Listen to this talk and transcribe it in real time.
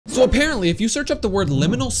So apparently, if you search up the word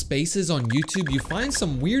liminal spaces on YouTube, you find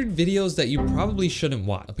some weird videos that you probably shouldn't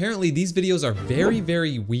watch. Apparently, these videos are very,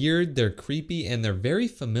 very weird, they're creepy, and they're very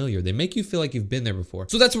familiar. They make you feel like you've been there before.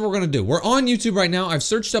 So that's what we're gonna do. We're on YouTube right now. I've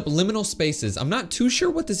searched up liminal spaces. I'm not too sure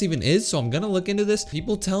what this even is, so I'm gonna look into this.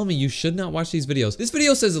 People tell me you should not watch these videos. This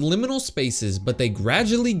video says liminal spaces, but they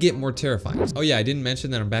gradually get more terrifying. Oh yeah, I didn't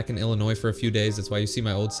mention that I'm back in Illinois for a few days. That's why you see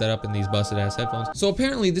my old setup and these busted ass headphones. So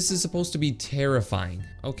apparently this is supposed to be terrifying.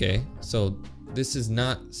 Okay, so this is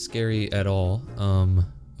not scary at all.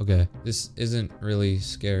 Okay, this isn't really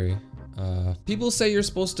scary. People say you're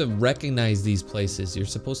supposed to recognize these places. You're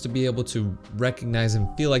supposed to be able to recognize and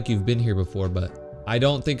feel like you've been here before, but I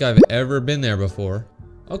don't think I've ever been there before.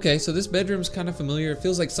 Okay, so this bedroom's kind of familiar. It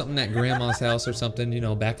feels like something at grandma's house or something, you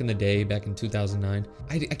know, back in the day, back in 2009.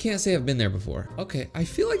 I can't say I've been there before. Okay, I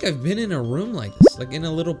feel like I've been in a room like this, like in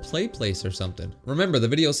a little play place or something. Remember, the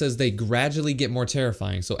video says they gradually get more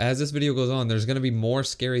terrifying. So as this video goes on, there's gonna be more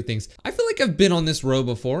scary things. I feel like I've been on this row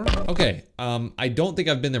before. Okay, I don't think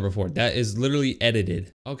I've been there before. That is literally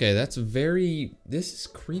edited. Okay, this is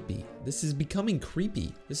creepy. This is becoming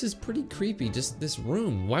creepy. This is pretty creepy, just this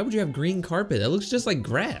room. Why would you have green carpet? That looks just like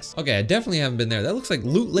grass. Okay, I definitely haven't been there. That looks like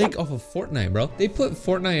Loot Lake off of Fortnite, bro. They put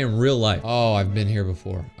Fortnite in real life. Oh, I've been here before.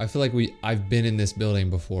 I feel like I've been in this building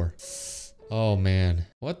before. Oh man,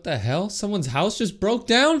 what the hell? Someone's house just broke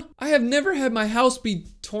down? I have never had my house be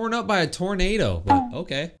torn up by a tornado, but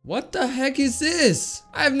okay. What the heck is this?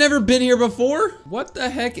 I've never been here before. What the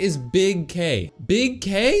heck is Big K? Big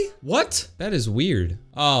K? What? That is weird.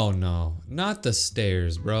 Oh no, not the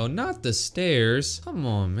stairs, bro. Not the stairs. Come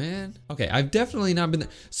on, man. Okay, I've definitely not been there.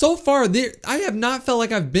 So far, I have not felt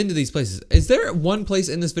like I've been to these places. Is there one place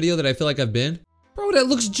in this video that I feel like I've been? Bro, that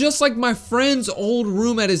looks just like my friend's old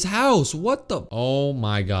room at his house. What the? Oh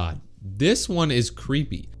my God. This one is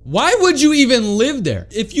creepy. Why would you even live there?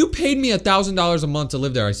 If you paid me $1,000 a month to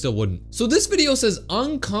live there, I still wouldn't. So this video says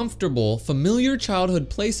uncomfortable, familiar childhood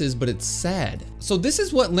places, but it's sad. So this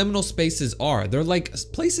is what liminal spaces are. They're like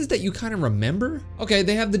places that you kind of remember. Okay,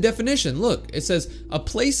 they have the definition. Look, it says a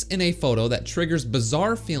place in a photo that triggers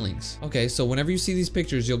bizarre feelings. Okay, so whenever you see these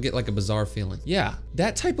pictures, you'll get like a bizarre feeling. Yeah,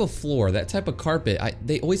 that type of floor, that type of carpet,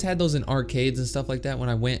 they always had those in arcades and stuff like that when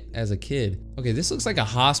I went as a kid. Okay, this looks like a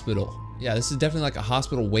hospital. Yeah, this is definitely like a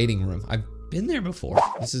hospital waiting room. I've been there before.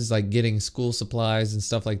 This is like getting school supplies and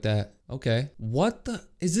stuff like that. Okay. What the?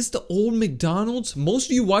 Is this the old McDonald's?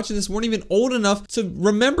 Most of you watching this weren't even old enough to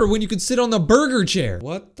remember when you could sit on the burger chair.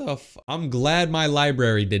 What the f? I'm glad my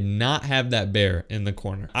library did not have that bear in the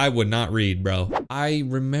corner. I would not read, bro. I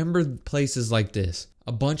remember places like this.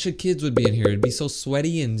 A bunch of kids would be in here. It'd be so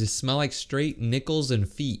sweaty and just smell like straight nickels and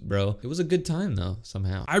feet, bro. It was a good time though,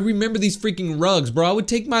 somehow. I remember these freaking rugs, bro. I would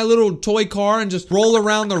take my little toy car and just roll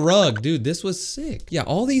around the rug. Dude, this was sick. Yeah,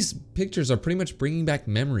 all these pictures are pretty much bringing back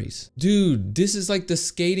memories. Dude, this is like the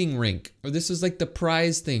skating rink. Or this is like the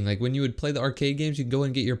prize thing. Like when you would play the arcade games, you'd go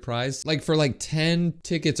and get your prize. Like for like 10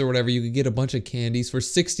 tickets or whatever, you could get a bunch of candies. For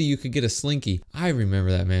 60, you could get a Slinky. I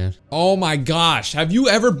remember that, man. Oh my gosh. Have you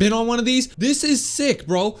ever been on one of these? This is sick,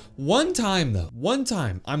 bro. One time though,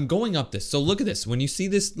 I'm going up this. So look at this. When you see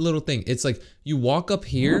this little thing, it's like you walk up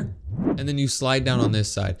here and then you slide down on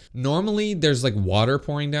this side. Normally there's like water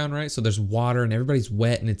pouring down, right? So there's water and everybody's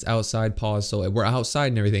wet and it's outside, pause. So we're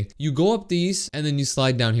outside and everything. You go up these and then you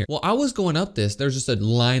slide down here. Well, I was going up this. There's just a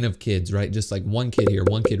line of kids, right? Just like one kid here,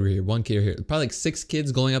 one kid here, one kid here. Probably like 6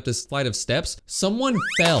 kids going up this flight of steps. Someone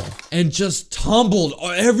fell and just tumbled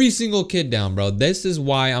every single kid down, bro. This is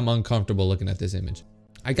why I'm uncomfortable looking at this image.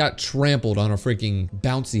 I got trampled on a freaking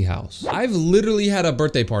bouncy house. I've literally had a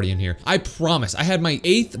birthday party in here. I promise. I had my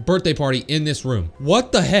 8th birthday party in this room.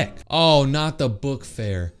 What the heck? Oh, not the book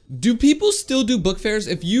fair. Do people still do book fairs?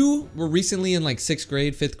 If you were recently in like 6th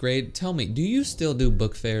grade, 5th grade, tell me, do you still do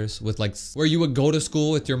book fairs with like, where you would go to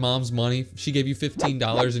school with your mom's money? She gave you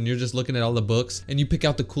 $15 and you're just looking at all the books and you pick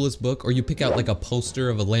out the coolest book, or you pick out like a poster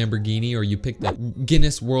of a Lamborghini, or you pick the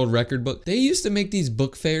Guinness World Record book. They used to make these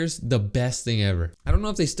book fairs the best thing ever. I don't know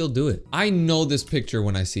if they still do it. I know this picture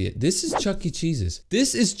when I see it. This is Chuck E. Cheese's.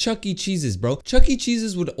 This is Chuck E. Cheese's, bro. Chuck E.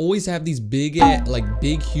 Cheese's would always have these big,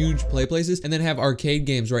 huge play places and then have arcade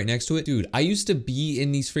games right next to it. Dude, I used to be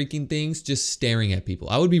in these freaking things just staring at people.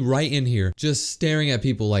 I would be right in here just staring at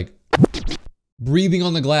people like, breathing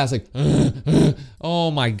on the glass like,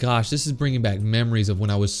 oh my gosh, this is bringing back memories of when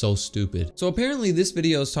I was so stupid. So apparently this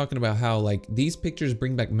video is talking about how like these pictures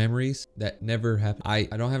bring back memories that never happened. I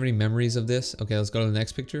don't have any memories of this. Okay, let's go to the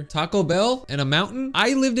next picture. Taco Bell and a mountain.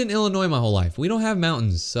 I lived in Illinois my whole life. We don't have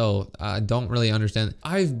mountains, so I don't really understand.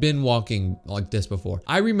 I've been walking like this before.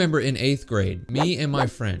 I remember in 8th grade, me and my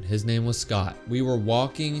friend, his name was Scott, we were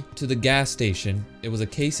walking to the gas station. It was a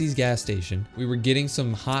Casey's gas station. We were getting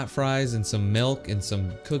some hot fries and some milk and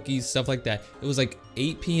some cookies, stuff like that. It was like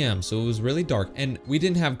 8 p.m. so it was really dark, and we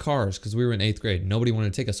didn't have cars because we were in 8th grade. Nobody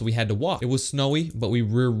wanted to take us, so we had to walk. It was snowy, but we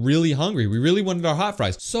were really hungry. We really wanted our hot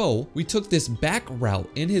fries, so we took this back route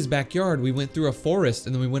in his backyard. We went through a forest,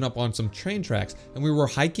 and then we went up on some train tracks, and we were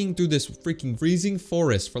hiking through this freaking freezing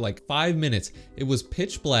forest for like 5 minutes. It was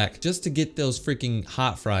pitch black just to get those freaking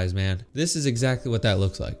hot fries, man. This is exactly what that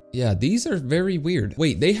looks like. Yeah, these are very weird.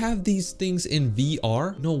 Wait, they have these things in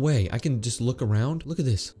VR? No way. I can just look around. Look at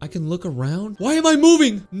this. I can look around. Why am I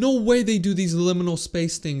moving? No way they do these liminal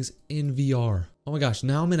space things in VR. Oh my gosh,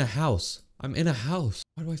 now I'm in a house. I'm in a house.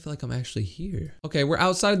 Why do I feel like I'm actually here? Okay, we're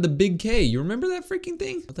outside the big K. You remember that freaking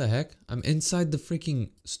thing? What the heck? I'm inside the freaking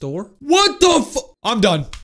store? What the fu- I'm done.